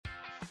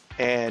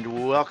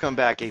And welcome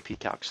back, AP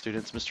Calc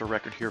students. Mr.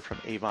 Record here from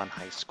Avon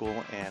High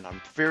School, and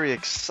I'm very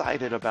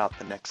excited about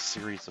the next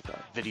series of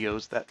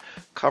videos that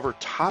cover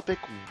topic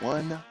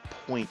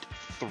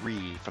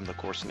 1.3 from the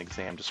course and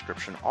exam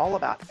description, all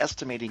about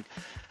estimating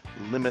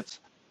limits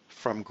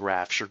from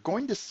graphs. You're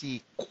going to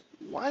see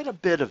quite a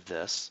bit of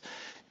this.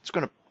 It's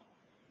going to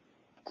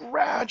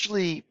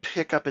gradually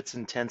pick up its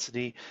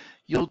intensity.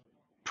 You'll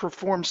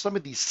perform some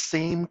of these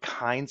same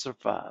kinds of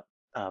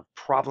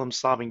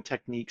problem-solving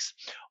techniques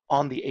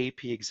on the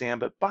AP exam,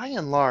 but by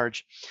and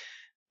large,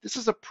 this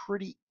is a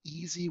pretty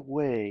easy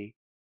way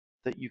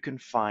that you can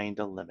find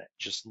a limit,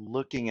 just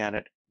looking at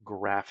it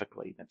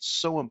graphically. It's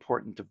so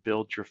important to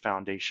build your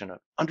foundation of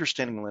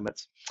understanding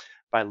limits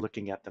by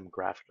looking at them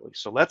graphically.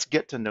 So let's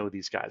get to know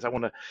these guys. I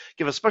want to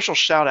give a special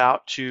shout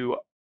out to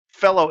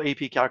fellow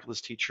AP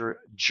Calculus teacher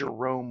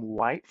Jerome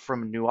White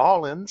from New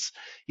Orleans.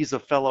 He's a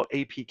fellow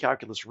AP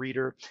Calculus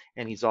reader,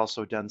 and he's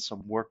also done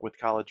some work with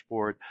College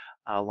Board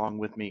along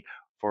with me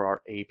for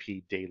our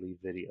AP daily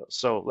videos.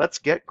 So let's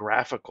get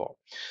graphical.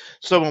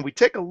 So when we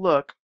take a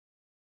look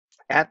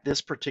at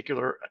this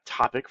particular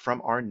topic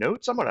from our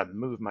notes, I'm going to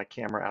move my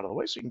camera out of the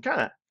way so you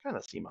can kind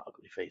of see my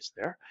ugly face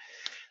there.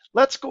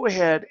 Let's go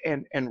ahead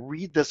and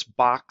read this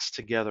box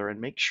together and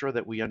make sure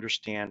that we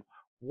understand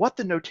what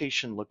the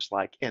notation looks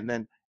like, and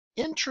then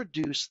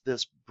introduce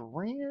this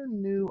brand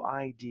new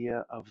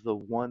idea of the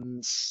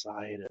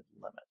one-sided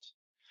limit.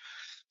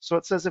 So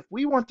it says if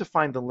we want to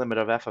find the limit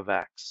of f of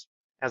x,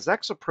 as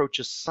x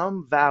approaches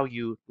some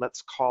value,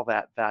 let's call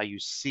that value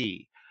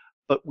c,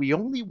 but we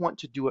only want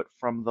to do it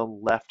from the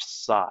left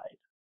side.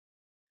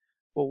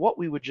 Well, what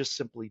we would just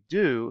simply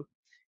do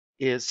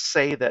is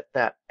say that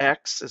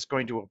x is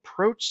going to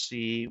approach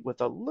c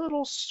with a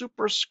little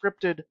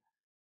superscripted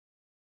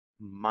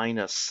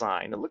minus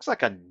sign. It looks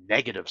like a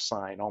negative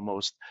sign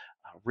almost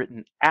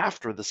written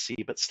after the c,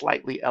 but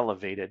slightly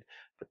elevated.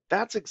 But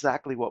that's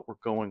exactly what we're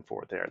going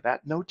for there.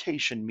 That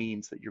notation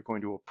means that you're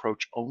going to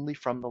approach only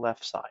from the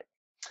left side.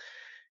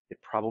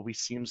 It probably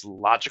seems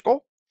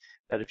logical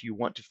that if you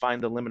want to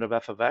find the limit of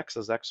f of x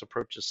as x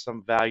approaches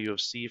some value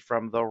of c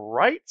from the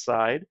right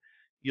side,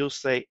 you'll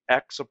say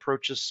x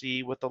approaches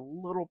c with a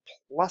little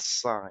plus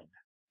sign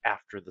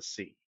after the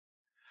c.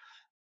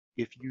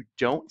 If you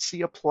don't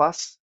see a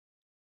plus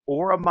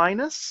or a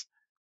minus,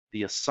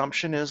 the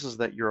assumption is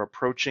that you're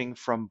approaching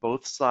from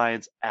both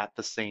sides at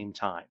the same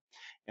time.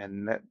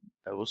 And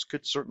those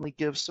could certainly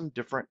give some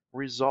different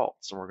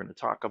results, and we're going to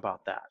talk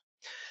about that.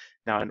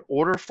 Now, in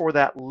order for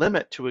that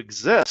limit to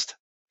exist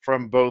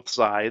from both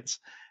sides,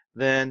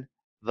 then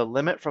the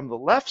limit from the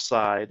left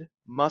side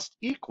must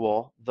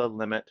equal the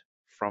limit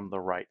from the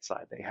right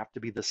side. They have to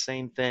be the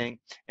same thing,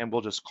 and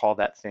we'll just call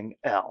that thing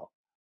L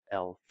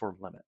for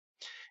limit.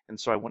 And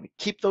so I want to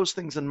keep those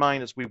things in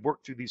mind as we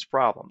work through these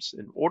problems.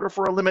 In order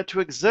for a limit to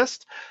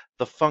exist,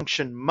 the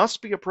function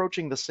must be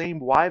approaching the same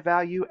y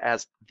value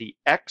as the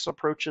x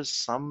approaches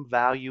some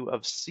value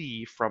of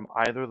c from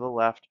either the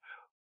left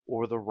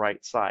or the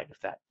right side. If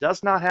that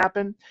does not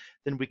happen,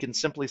 then we can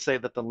simply say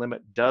that the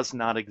limit does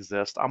not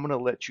exist. I'm going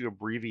to let you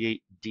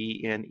abbreviate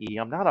D, N, E.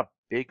 I'm not a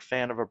big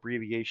fan of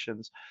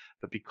abbreviations,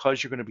 but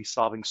because you're going to be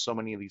solving so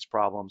many of these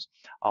problems,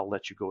 I'll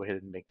let you go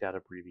ahead and make that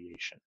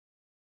abbreviation.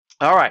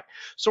 All right,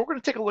 so we're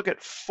going to take a look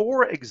at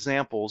 4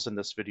 examples in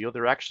this video.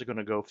 They're actually going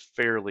to go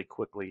fairly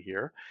quickly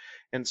here.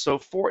 And so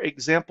for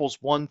examples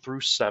 1 through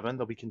 7,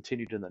 they'll be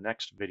continued in the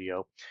next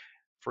video.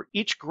 For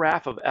each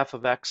graph of f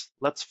of x,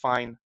 let's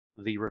find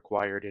the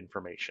required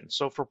information.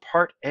 So for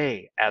part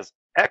A, as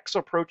x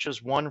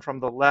approaches 1 from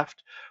the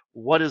left,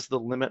 what is the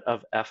limit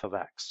of f of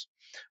x?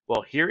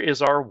 Well, here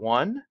is our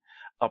 1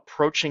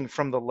 approaching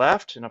from the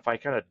left, and if I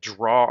kind of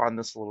draw on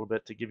this a little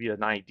bit to give you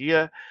an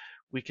idea,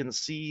 we can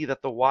see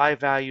that the y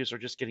values are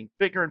just getting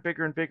bigger and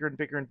bigger and bigger and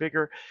bigger and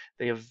bigger.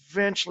 They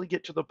eventually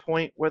get to the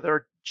point where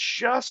they're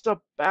just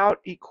about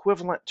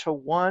equivalent to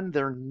 1.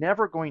 They're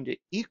never going to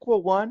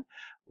equal 1.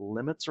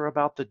 Limits are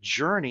about the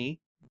journey,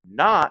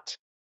 not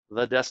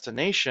the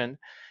destination.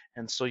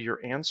 And so your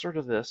answer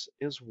to this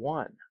is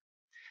 1.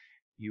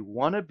 You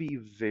want to be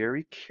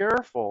very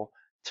careful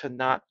to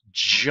not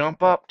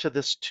jump up to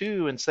this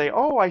 2 and say,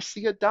 oh, I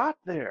see a dot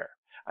there.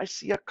 I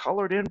see a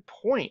colored in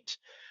point.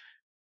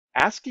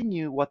 Asking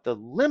you what the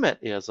limit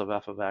is of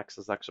f of x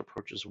as x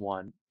approaches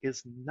 1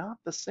 is not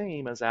the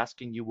same as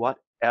asking you what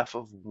f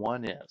of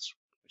 1 is,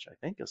 which I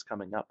think is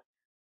coming up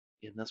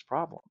in this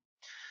problem.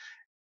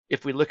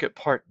 If we look at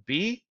part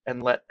B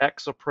and let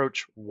x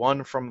approach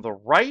 1 from the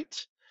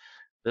right,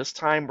 this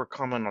time we're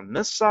coming on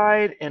this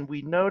side, and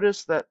we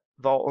notice that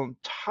the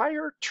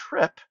entire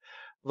trip,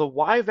 the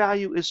y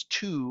value is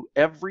 2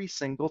 every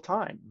single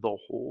time, the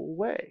whole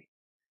way.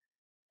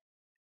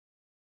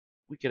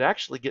 We could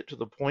actually get to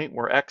the point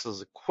where x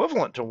is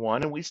equivalent to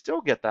 1 and we still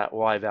get that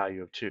y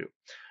value of 2.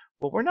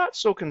 Well, we're not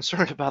so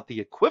concerned about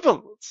the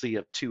equivalency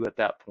of 2 at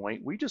that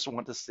point. We just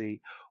want to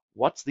see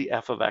what's the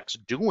f of x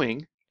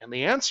doing, and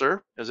the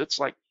answer is it's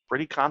like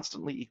pretty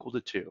constantly equal to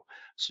 2.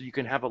 So you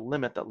can have a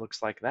limit that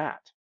looks like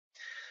that.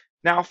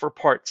 Now for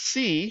part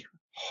C,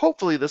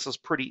 Hopefully this is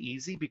pretty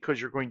easy because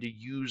you're going to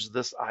use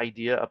this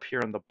idea up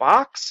here in the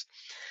box.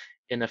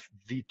 And if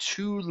the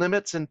two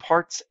limits in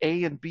parts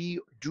A and B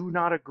do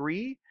not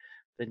agree,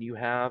 then you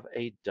have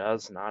a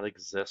does not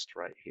exist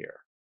right here.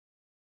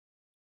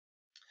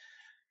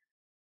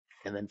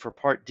 And then for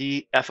part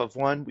D, f of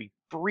 1, we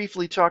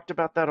briefly talked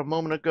about that a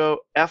moment ago.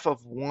 F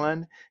of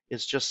 1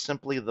 is just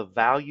simply the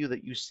value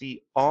that you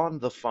see on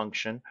the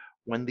function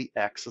when the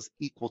x is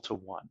equal to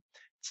 1.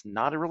 It's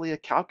not really a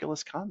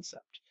calculus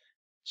concept.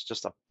 It's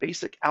just a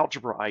basic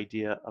algebra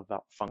idea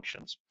about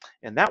functions.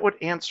 And that would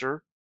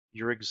answer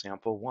your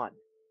example 1.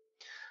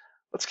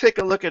 Let's take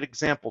a look at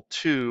example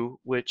 2,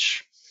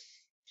 which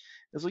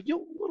is a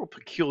little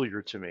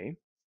peculiar to me.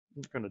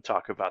 I'm going to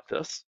talk about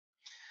this.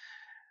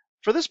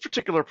 For this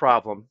particular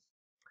problem,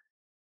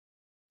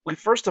 we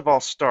first of all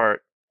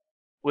start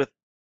with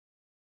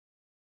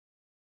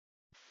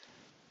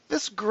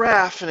this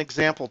graph in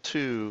example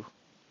 2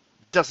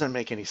 doesn't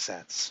make any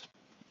sense.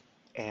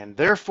 And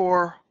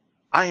therefore,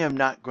 I am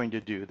not going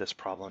to do this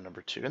problem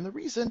number 2. And the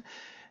reason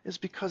is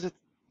because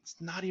it's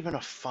not even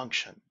a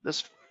function.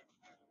 This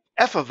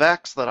f of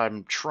x that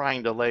I'm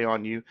trying to lay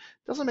on you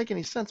doesn't make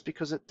any sense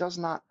because it does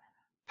not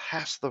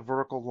pass the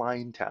vertical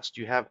line test.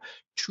 You have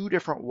two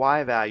different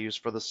y values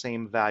for the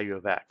same value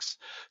of x.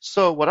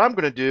 So what I'm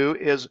going to do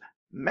is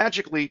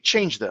magically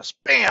change this.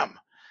 Bam!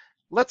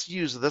 Let's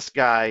use this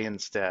guy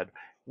instead,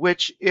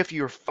 which if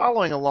you're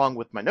following along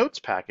with my notes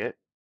packet,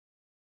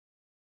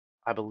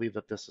 I believe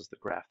that this is the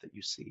graph that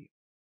you see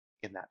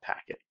in that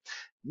packet.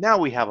 Now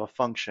we have a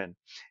function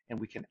and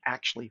we can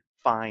actually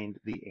find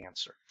the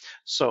answer.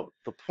 So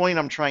the point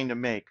I'm trying to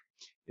make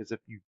is if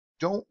you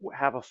don't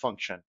have a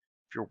function,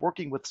 if you're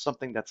working with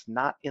something that's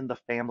not in the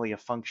family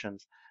of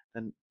functions,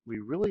 then we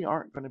really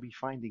aren't going to be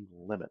finding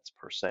limits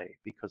per se,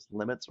 because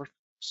limits are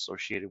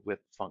associated with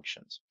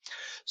functions.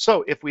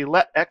 So if we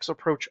let x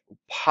approach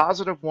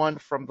positive 1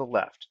 from the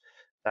left,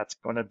 that's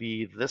going to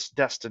be this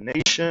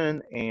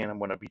destination, and I'm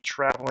going to be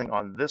traveling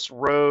on this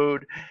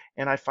road,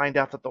 and I find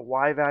out that the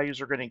y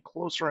values are getting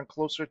closer and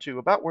closer to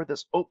about where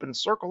this open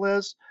circle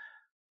is,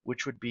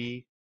 which would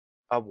be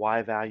a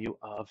y value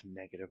of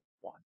 -1.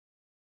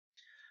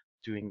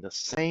 Doing the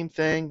same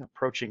thing,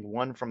 approaching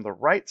 1 from the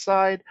right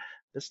side.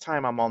 This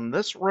time I'm on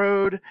this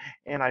road,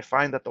 and I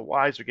find that the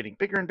y's are getting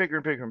bigger and bigger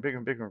and bigger and bigger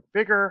and bigger and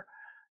bigger,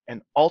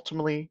 and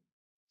ultimately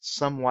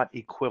somewhat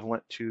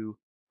equivalent to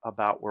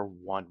about where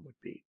 1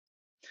 would be.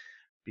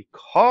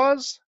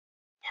 Because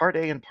part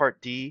A and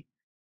part D,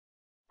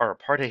 or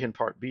part A and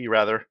part B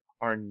rather,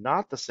 are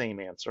not the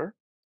same answer,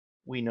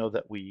 we know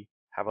that we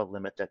have a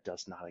limit that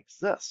does not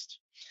exist.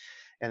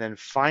 And then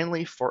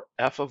finally, for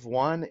f of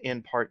 1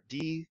 in part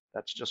D,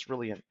 that's just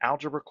really an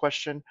algebra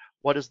question.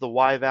 What is the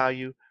y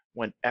value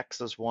when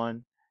x is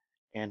 1?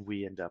 And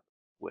we end up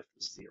with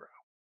 0.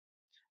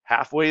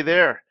 Halfway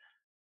there.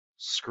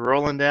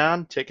 Scrolling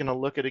down, taking a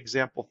look at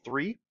example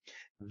 3.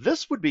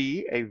 This would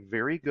be a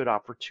very good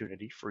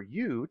opportunity for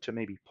you to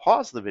maybe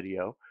pause the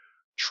video,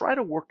 try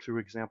to work through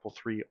example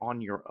 3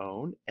 on your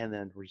own, and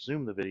then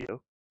resume the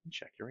video and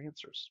check your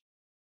answers.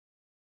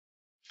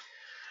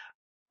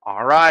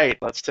 All right,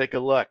 let's take a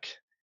look.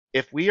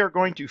 If we are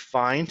going to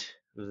find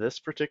this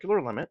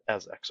particular limit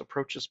as x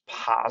approaches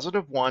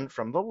positive 1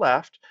 from the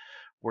left,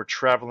 we're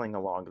traveling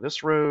along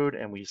this road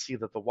and we see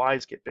that the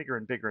y's get bigger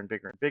and bigger and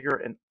bigger and bigger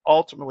and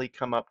ultimately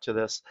come up to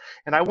this.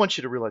 And I want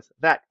you to realize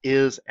that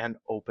is an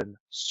open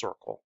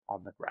circle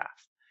on the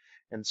graph.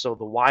 And so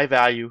the y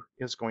value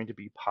is going to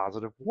be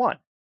positive 1.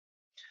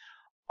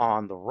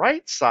 On the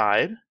right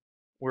side,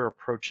 we're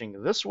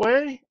approaching this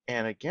way.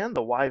 And again,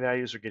 the y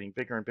values are getting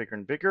bigger and bigger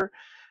and bigger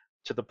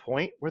to the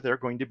point where they're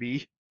going to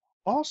be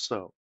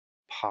also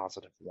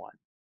positive 1.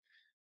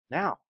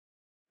 Now,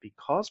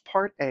 because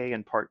part A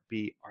and part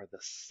B are the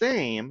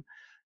same,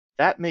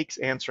 that makes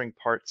answering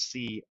part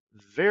C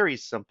very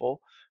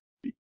simple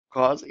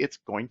because it's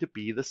going to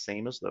be the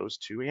same as those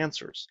two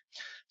answers.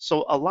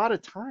 So a lot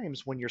of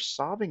times when you're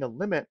solving a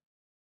limit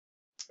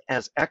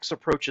as x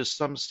approaches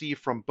some c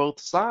from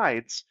both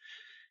sides,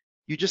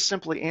 you just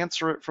simply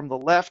answer it from the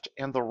left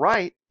and the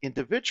right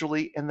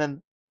individually, and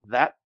then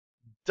that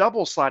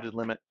double-sided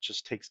limit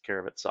just takes care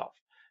of itself.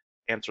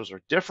 Answers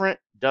are different,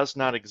 does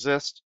not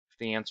exist. If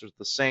the answer is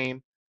the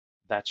same,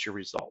 that's your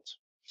result.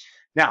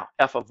 Now,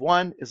 f of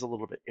 1 is a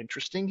little bit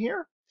interesting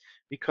here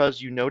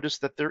because you notice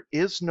that there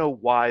is no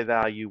y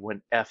value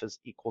when f is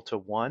equal to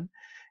 1.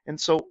 And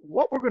so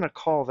what we're going to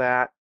call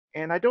that,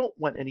 and I don't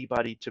want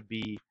anybody to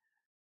be,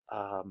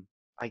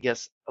 I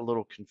guess, a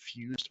little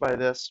confused by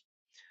this,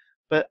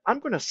 but I'm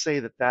going to say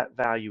that that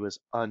value is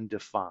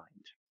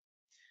undefined.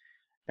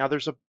 Now,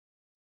 there's a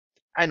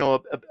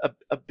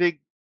big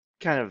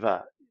kind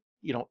of,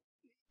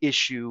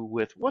 issue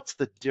with what's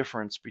the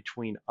difference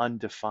between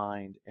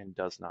undefined and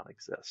does not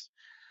exist.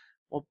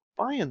 Well,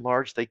 by and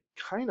large, they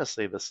kind of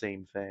say the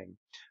same thing,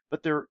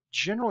 but they're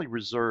generally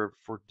reserved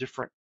for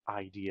different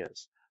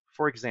ideas.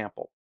 For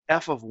example,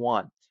 f of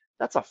 1,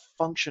 that's a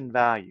function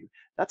value.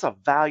 That's a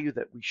value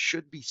that we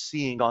should be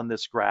seeing on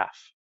this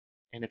graph.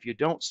 And if you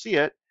don't see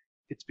it,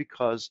 it's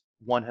because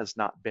 1 has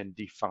not been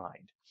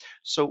defined.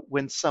 So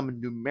when some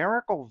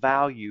numerical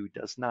value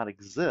does not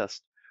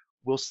exist,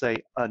 we'll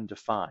say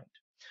undefined.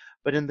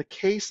 But in the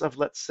case of,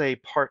 let's say,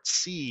 part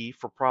C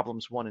for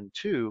problems 1 and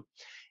 2,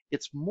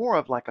 it's more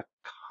of like a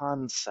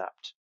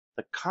concept.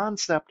 The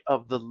concept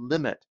of the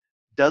limit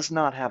does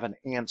not have an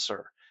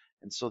answer.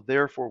 And so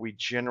therefore we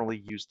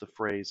generally use the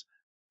phrase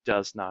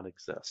does not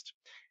exist.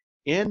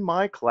 In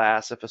my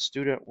class, if a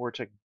student were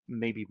to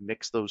maybe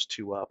mix those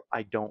two up,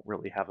 I don't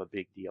really have a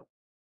big deal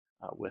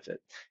with it.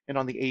 And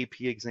on the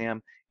AP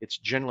exam, it's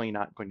generally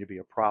not going to be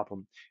a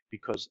problem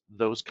because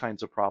those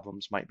kinds of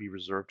problems might be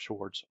reserved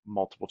towards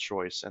multiple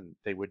choice, and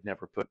they would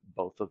never put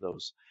both of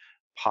those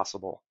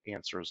possible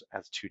answers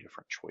as two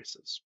different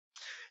choices.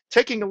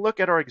 Taking a look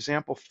at our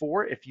example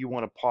 4, if you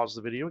want to pause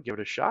the video, give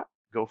it a shot,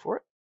 go for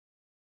it.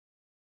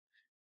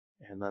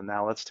 And then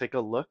now let's take a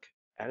look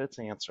at its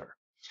answer.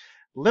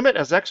 Limit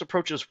as x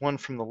approaches 1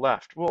 from the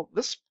left. Well,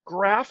 this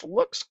graph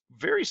looks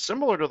very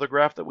similar to the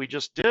graph that we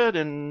just did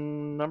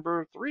in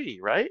number 3,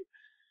 right?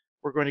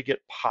 We're going to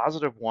get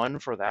positive 1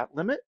 for that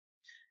limit.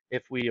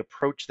 If we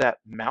approach that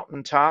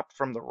mountaintop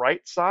from the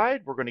right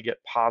side, we're going to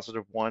get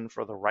positive 1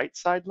 for the right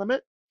side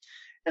limit.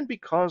 And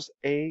because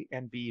A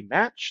and B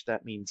match,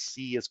 that means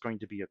C is going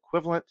to be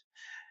equivalent.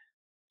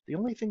 The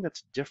only thing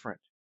that's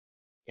different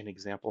in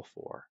example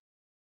 4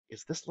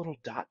 is this little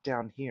dot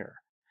down here,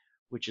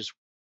 which is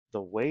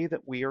the way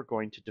that we are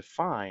going to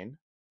define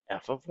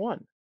f of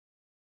 1.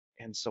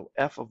 And so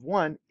f of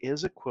 1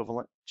 is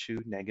equivalent to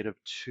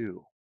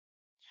 -2.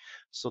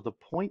 So the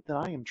point that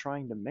I am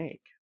trying to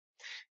make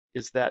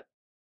is that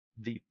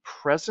the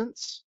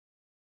presence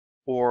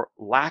or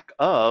lack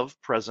of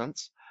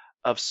presence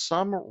of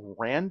some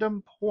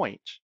random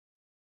point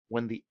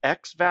when the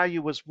x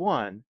value is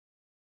 1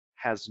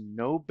 has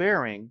no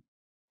bearing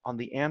on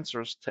the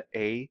answers to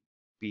A,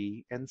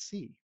 B, and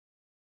C.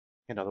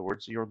 In other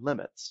words, your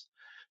limits.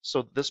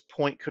 So this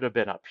point could have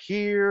been up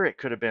here, it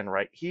could have been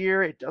right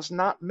here, it does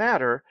not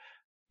matter.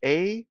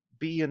 A,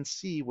 B, and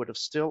C would have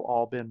still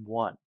all been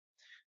 1.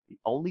 The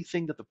only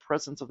thing that the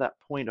presence of that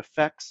point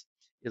affects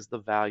is the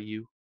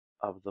value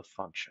of the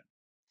function.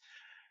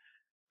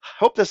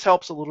 Hope this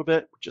helps a little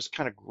bit, just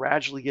kind of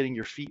gradually getting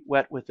your feet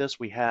wet with this.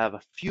 We have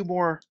a few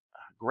more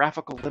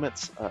graphical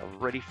limits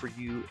ready for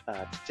you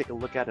to take a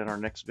look at in our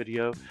next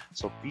video,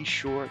 so be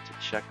sure to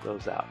check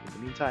those out. In the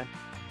meantime,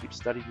 keep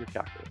studying your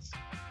calculus.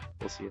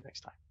 We'll see you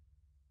next time.